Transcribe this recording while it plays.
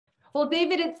Well,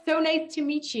 David, it's so nice to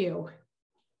meet you.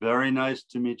 Very nice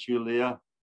to meet you, Leah.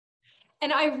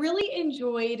 And I really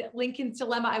enjoyed Lincoln's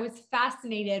Dilemma. I was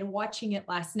fascinated watching it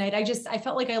last night. I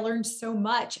felt like I learned so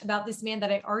much about this man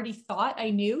that I already thought I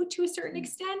knew to a certain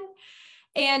extent.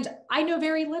 And I know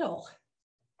very little.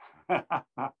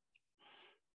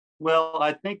 Well,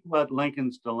 I think what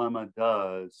Lincoln's Dilemma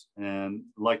does, and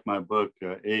like my book,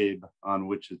 Abe, on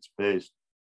which it's based,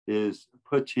 is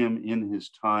puts him in his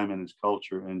time and his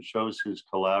culture and shows his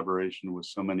collaboration with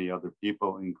so many other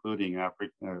people, including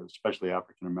especially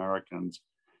African Americans.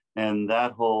 And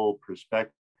that whole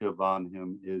perspective on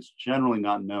him is generally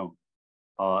not known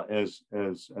as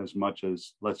much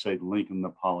as, let's say, Lincoln the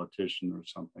politician or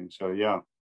something. So yeah.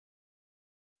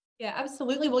 Yeah,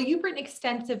 absolutely. Well, you've written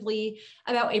extensively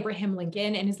about Abraham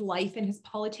Lincoln and his life and his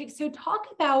politics. So, talk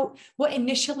about what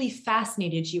initially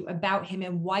fascinated you about him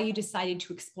and why you decided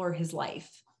to explore his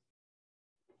life.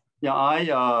 Yeah,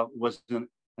 I was an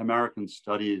American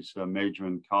Studies major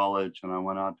in college, and I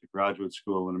went on to graduate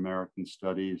school in American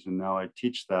Studies, and now I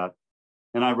teach that.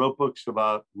 And I wrote books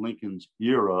about Lincoln's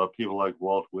era, people like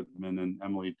Walt Whitman and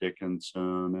Emily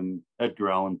Dickinson and Edgar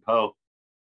Allan Poe.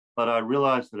 But I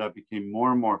realized that I became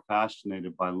more and more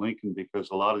fascinated by Lincoln because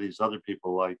a lot of these other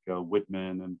people, like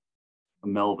Whitman and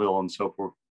Melville and so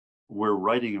forth, were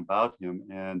writing about him.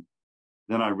 And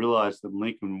then I realized that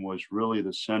Lincoln was really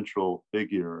the central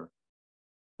figure.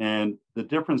 And the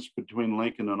difference between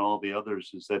Lincoln and all the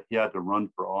others is that he had to run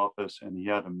for office and he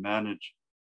had to manage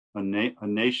a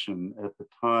nation at the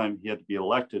time. He had to be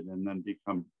elected and then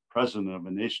become president of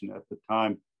a nation at the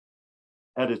time,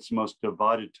 at its most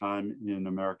divided time in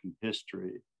American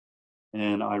history.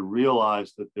 And I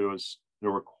realized that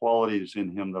there were qualities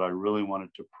in him that I really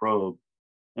wanted to probe.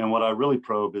 And what I really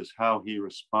probe is how he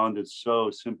responded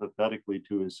so sympathetically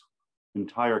to his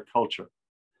entire culture.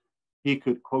 He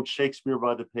could quote Shakespeare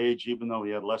by the page, even though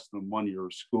he had less than 1 year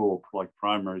of school, like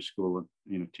primary school,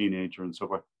 and teenager and so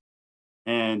forth.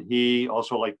 And he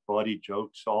also liked bawdy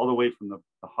jokes all the way from the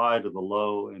high to the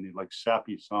low, and he liked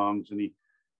sappy songs, and he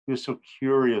was so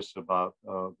curious about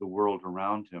the world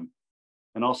around him,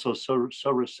 and also so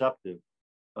receptive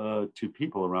to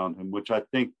people around him, which I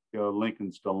think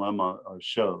Lincoln's Dilemma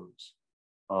shows.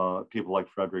 People like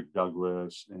Frederick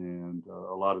Douglass and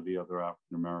a lot of the other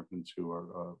African Americans who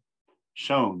are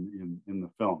shown in the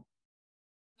film.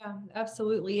 Yeah,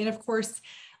 absolutely. And of course,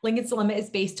 Lincoln's Dilemma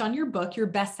is based on your book, your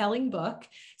best-selling book.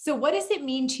 So, what does it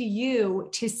mean to you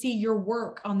to see your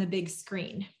work on the big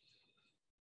screen?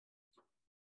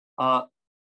 Uh,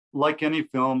 like any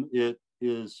film, it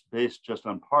is based just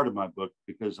on part of my book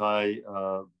because I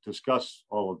discuss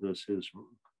all of this, his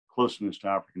closeness to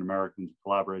African Americans,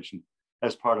 collaboration,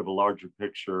 as part of a larger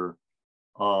picture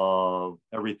of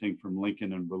everything from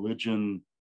Lincoln and religion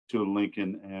to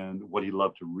Lincoln and what he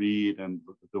loved to read and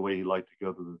the way he liked to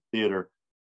go to the theater.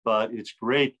 But it's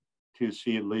great to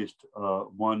see at least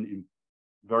one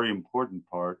very important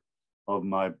part of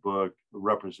my book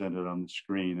represented on the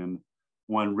screen. And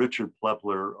when Richard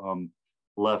Plepler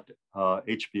left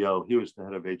HBO, he was the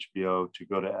head of HBO, to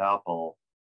go to Apple.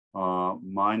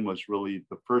 Mine was really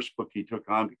the first book he took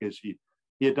on because he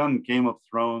had done Game of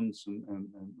Thrones and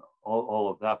all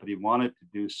of that, but he wanted to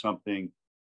do something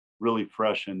really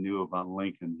fresh and new about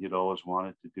Lincoln. He'd always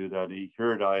wanted to do that. He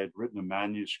heard I had written a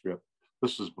manuscript.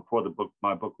 This was before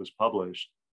my book was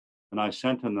published, and I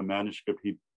sent him the manuscript.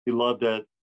 He loved it.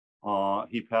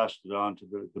 He passed it on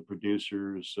to the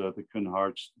producers, the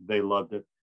Kunharts. They loved it,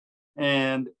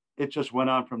 and it just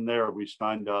went on from there. We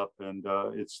signed up, and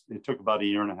it took about a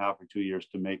year and a half or 2 years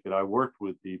to make it. I worked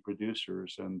with the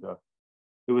producers, and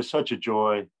it was such a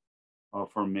joy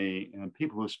for me. And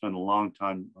people who spend a long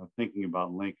time thinking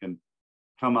about Lincoln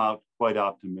come out quite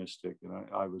optimistic. And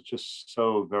I was just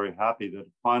so very happy that it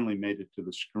finally made it to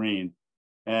the screen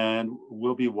and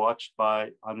will be watched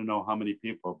by, I don't know how many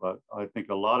people, but I think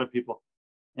a lot of people.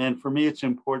 And for me, it's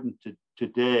important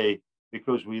today,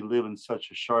 because we live in such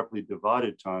a sharply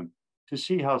divided time, to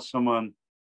see how someone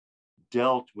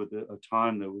dealt with a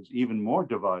time that was even more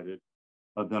divided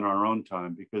than our own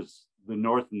time, because the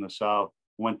North and the South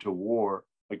went to war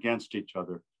against each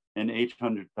other, and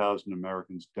 800,000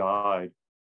 Americans died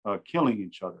killing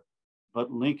each other.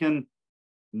 But Lincoln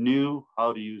knew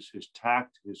how to use his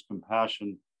tact, his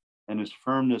compassion, and his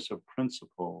firmness of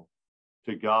principle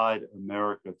to guide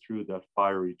America through that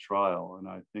fiery trial. And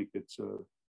I think it's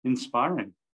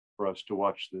inspiring for us to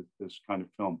watch this kind of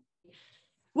film.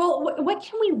 Well, what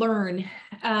can we learn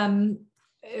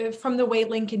from the way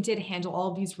Lincoln did handle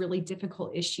all of these really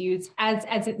difficult issues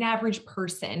as an average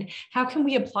person? How can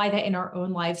we apply that in our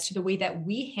own lives to the way that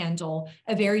we handle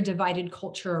a very divided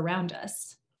culture around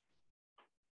us?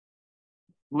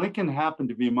 Lincoln happened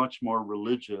to be much more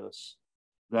religious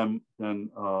than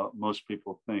most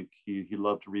people think. He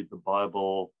loved to read the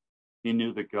Bible. He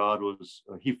knew that God was,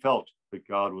 he felt that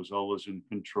God was always in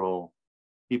control.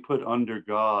 He put under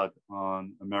God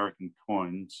on American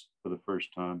coins for the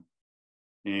first time.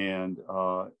 And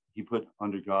he put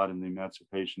under God in the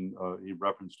Emancipation, he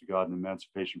referenced to God in the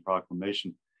Emancipation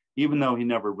Proclamation. Even though he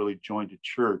never really joined a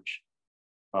church,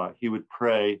 he would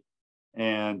pray.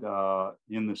 And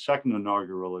in the second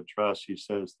inaugural address, he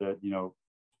says that, you know,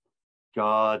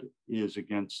 God is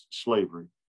against slavery.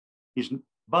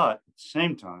 But at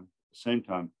the same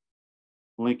time,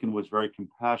 Lincoln was very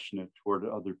compassionate toward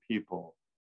other people.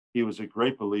 He was a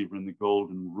great believer in the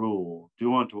golden rule: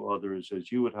 do unto others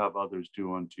as you would have others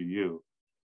do unto you.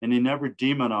 And he never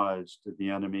demonized the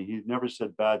enemy. He never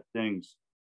said bad things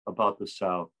about the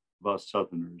South, about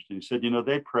Southerners. And he said, you know,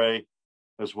 they pray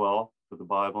as well to the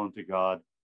Bible and to God,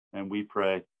 and we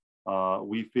pray.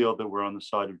 We feel that we're on the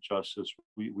side of justice.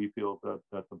 We feel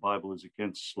that the Bible is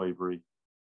against slavery.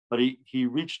 But he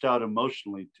reached out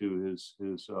emotionally to his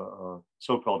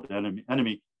so-called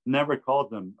enemy, never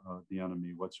called them the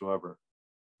enemy whatsoever.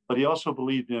 But he also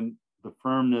believed in the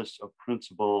firmness of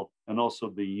principle and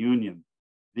also the union,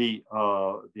 the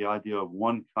idea of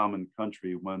one common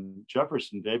country. When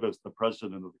Jefferson Davis, the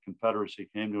president of the Confederacy,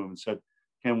 came to him and said,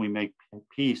 can we make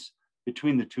peace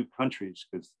between the two countries?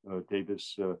 Because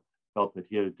Davis felt that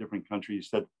he had a different country. He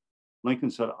said, Lincoln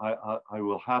said, I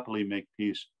will happily make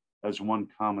peace as one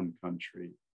common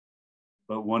country,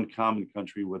 but one common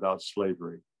country without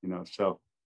slavery, you know. So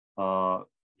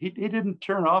he didn't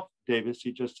turn off Davis.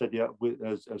 He just said, yeah,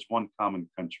 as one common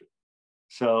country.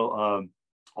 So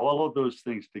all of those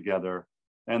things together,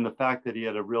 and the fact that he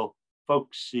had a real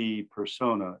folksy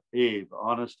persona, Abe,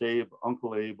 Honest Abe,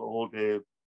 Uncle Abe, Old Abe.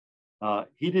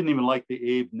 He didn't even like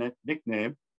the Abe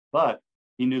nickname, but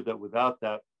he knew that without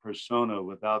that persona,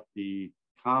 without the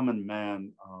common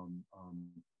man,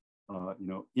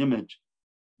 image,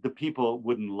 the people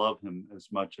wouldn't love him as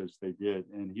much as they did.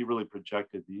 And he really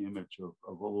projected the image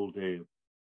of Old Abe.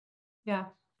 Yeah.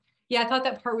 Yeah, I thought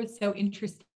that part was so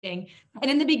interesting.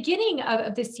 And in the beginning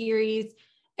of the series,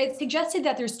 it suggested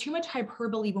that there's too much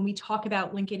hyperbole when we talk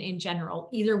about Lincoln in general.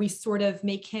 Either we sort of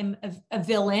make him a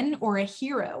villain or a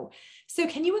hero. So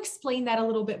can you explain that a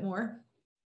little bit more?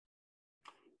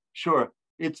 Sure.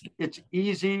 It's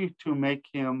easy to make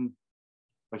him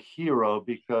a hero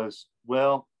because,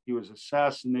 well, he was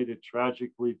assassinated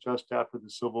tragically just after the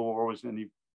Civil War was, and he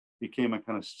became a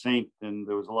kind of saint, and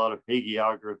there was a lot of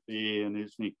hagiography, and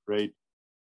isn't he great?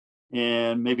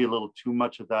 And maybe a little too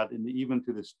much of that, and even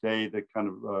to this day, the kind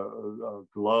of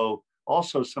glow.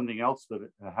 Also, something else that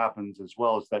happens as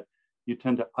well is that you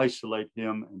tend to isolate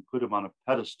him and put him on a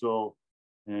pedestal,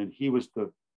 and he was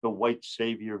the white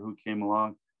savior who came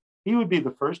along. He would be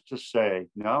the first to say,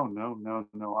 no,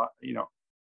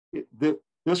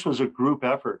 this was a group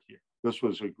effort here. This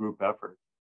was a group effort.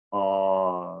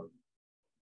 How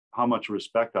much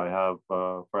respect I have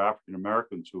for African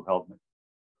Americans who helped me.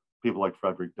 People like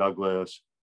Frederick Douglass,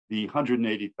 the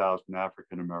 180,000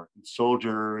 African American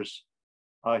soldiers.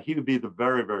 He would be the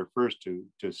very, very first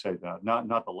to say that,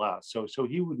 not the last. So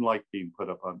he wouldn't like being put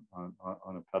up on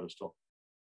a pedestal.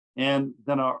 And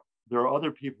then there are other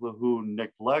people who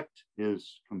neglect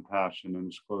his compassion and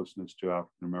his closeness to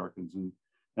African Americans,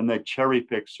 and they cherry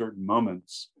pick certain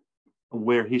moments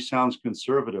where he sounds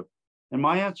conservative. And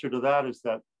my answer to that is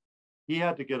that he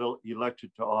had to get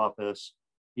elected to office.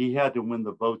 He had to win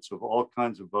the votes of all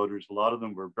kinds of voters. A lot of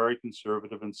them were very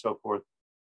conservative and so forth.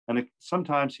 And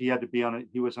sometimes he had to be on it.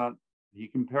 He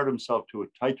compared himself to a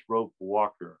tightrope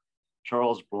walker,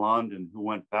 Charles Blondin, who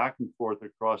went back and forth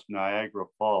across Niagara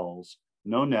Falls,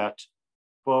 no net,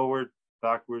 forward,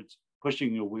 backwards,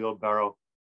 pushing a wheelbarrow.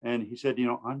 And he said,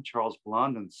 I'm Charles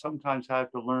Blondin. Sometimes I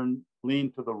have to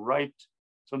lean to the right.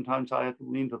 Sometimes I have to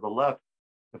lean to the left.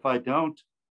 If I don't,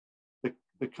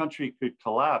 the country could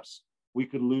collapse. We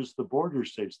could lose the border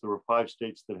states. There were 5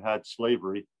 states that had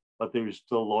slavery, but they were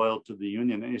still loyal to the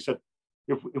Union. And he said,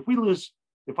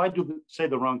 if I say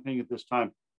the wrong thing at this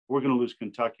time, we're going to lose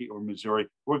Kentucky or Missouri.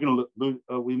 We're going to lose.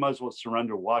 We might as well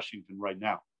surrender Washington right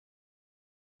now.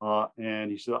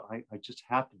 And he said, I just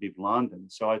have to be Blondin.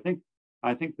 So I think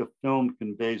the film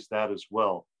conveys that as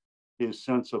well. His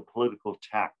sense of political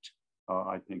tact,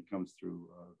 I think, comes through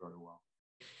very well.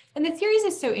 And the series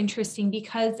is so interesting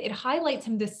because it highlights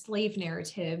some of the slave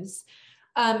narratives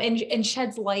and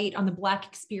sheds light on the Black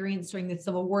experience during the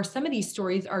Civil War. Some of these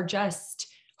stories are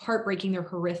just heartbreaking, they're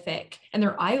horrific, and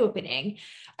they're eye-opening.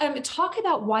 Talk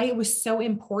about why it was so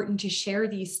important to share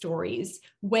these stories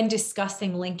when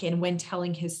discussing Lincoln, when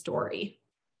telling his story.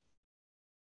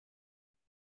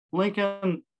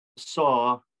 Lincoln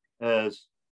saw, as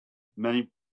many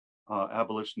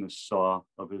abolitionists saw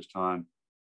of his time,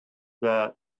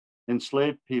 that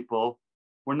enslaved people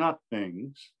were not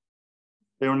things.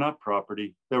 They were not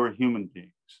property. They were human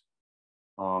beings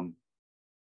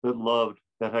that loved,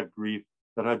 that had grief,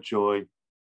 that had joy.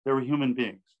 They were human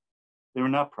beings. They were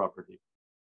not property.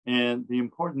 And the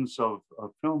importance of a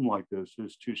film like this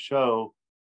is to show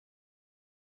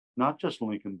not just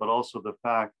Lincoln, but also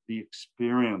the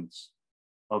experience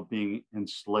of being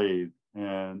enslaved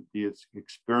and the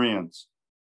experience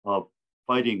of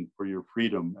fighting for your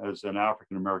freedom as an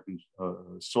African American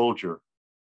soldier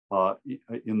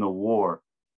in the war.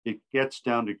 It gets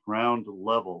down to ground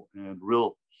level and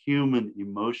real human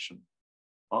emotion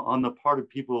on the part of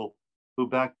people who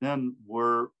back then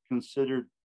were considered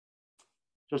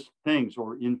just things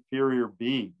or inferior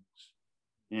beings.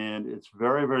 And it's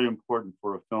very, very important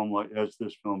for a film like as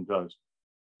this film does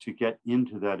to get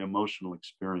into that emotional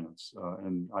experience.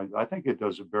 And I think it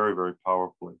does it very, very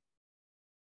powerfully.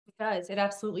 It does. It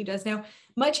absolutely does. Now,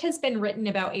 much has been written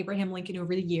about Abraham Lincoln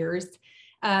over the years.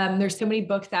 There's so many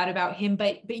books out about him,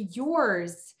 but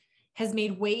yours has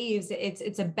made waves.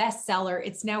 It's a bestseller.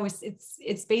 It's now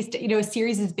it's based, a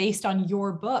series is based on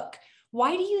your book.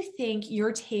 Why do you think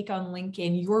your take on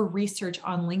Lincoln, your research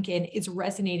on Lincoln is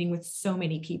resonating with so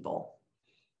many people?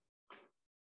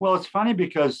 Well, it's funny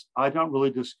because I don't really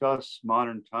discuss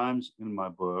modern times in my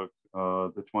book,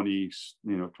 the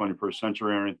 21st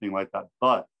century or anything like that.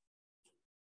 But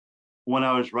when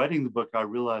I was writing the book, I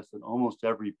realized that almost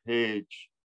every page,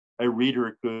 a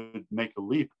reader could make a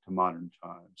leap to modern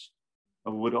times.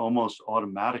 It would almost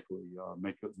automatically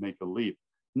make a leap.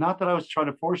 Not that I was trying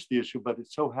to force the issue, but it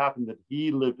so happened that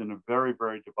he lived in a very,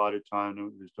 very divided time.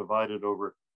 And it was divided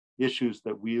over issues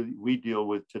that we deal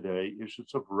with today,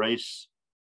 issues of race,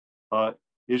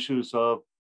 issues of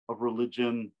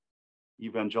religion,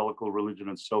 evangelical religion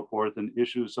and so forth, and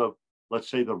issues of, let's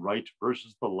say, the right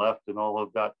versus the left and all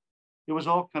of that. It was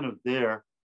all kind of there.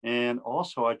 And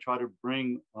also I try to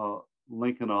bring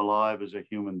Lincoln alive as a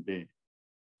human being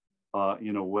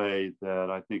in a way that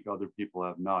I think other people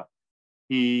have not.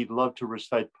 He loved to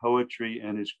recite poetry,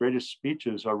 and his greatest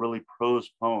speeches are really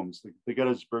prose poems. The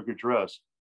Gettysburg Address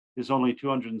is only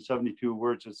 272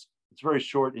 words. It's very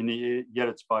short, and yet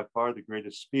it's by far the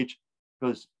greatest speech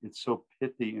because it's so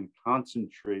pithy and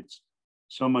concentrates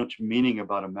so much meaning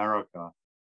about America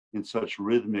in such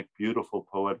rhythmic, beautiful,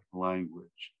 poetic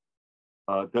language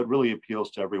that really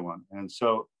appeals to everyone. And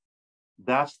so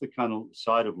that's the kind of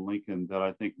side of Lincoln that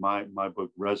I think my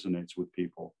book resonates with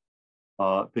people.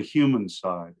 The human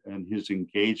side and his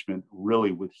engagement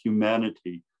really with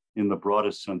humanity in the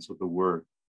broadest sense of the word.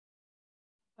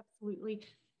 Absolutely.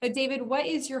 David, what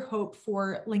is your hope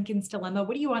for Lincoln's Dilemma?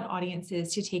 What do you want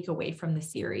audiences to take away from the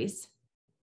series?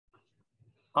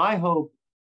 I hope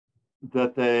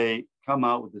that they come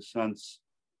out with a sense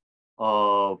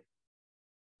of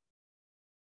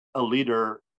a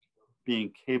leader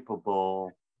being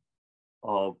capable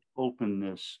of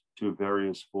openness to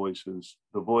various voices,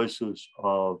 the voices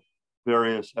of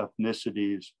various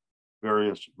ethnicities,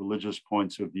 various religious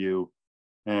points of view,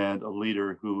 and a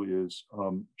leader who is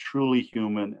truly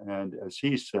human and, as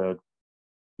he said,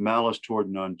 malice toward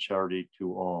none, charity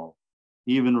to all,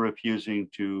 even refusing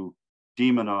to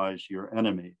demonize your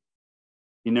enemy.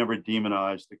 He never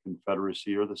demonized the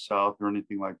Confederacy or the South or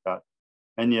anything like that.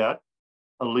 And yet,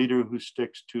 a leader who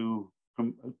sticks to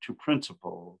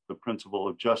principle, the principle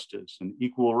of justice and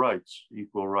equal rights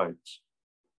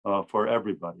for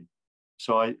everybody.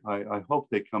 So I hope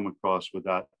they come across with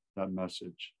that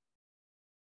message.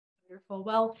 Wonderful.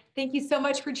 Well, thank you so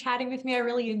much for chatting with me. I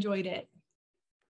really enjoyed it.